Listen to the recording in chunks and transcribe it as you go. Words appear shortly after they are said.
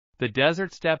The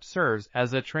desert steppe serves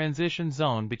as a transition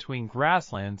zone between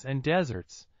grasslands and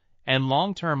deserts, and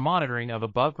long-term monitoring of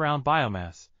above-ground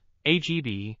biomass,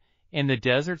 AGB, in the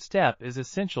desert steppe is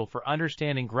essential for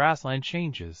understanding grassland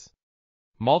changes.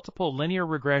 Multiple linear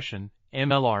regression,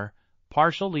 MLR,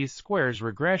 partial least squares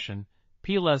regression,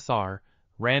 PLSR,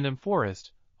 random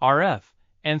forest, RF,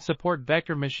 and support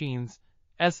vector machines,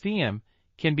 SVM,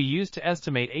 can be used to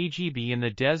estimate AGB in the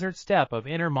desert steppe of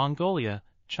Inner Mongolia,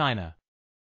 China.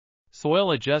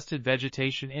 Soil-adjusted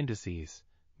vegetation indices.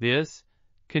 This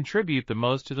contribute the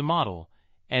most to the model,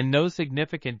 and no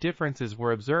significant differences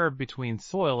were observed between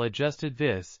soil-adjusted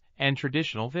VIS and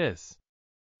traditional VIS.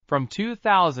 From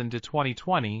 2000 to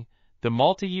 2020, the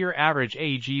multi-year average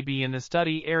AGB in the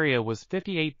study area was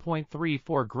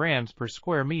 58.34 grams per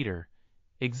square meter,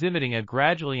 exhibiting a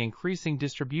gradually increasing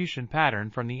distribution pattern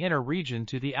from the inner region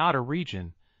to the outer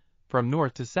region, from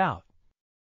north to south.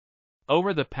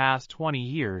 Over the past 20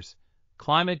 years,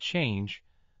 climate change,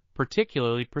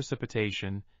 particularly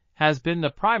precipitation, has been the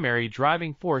primary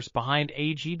driving force behind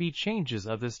AGB changes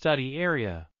of the study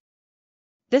area.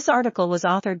 This article was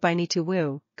authored by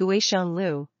Nitu,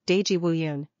 Guixiang, Deji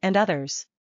Wuyun, and others.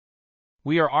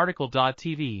 We are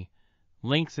RTCLTV,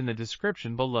 links in the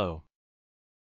description below.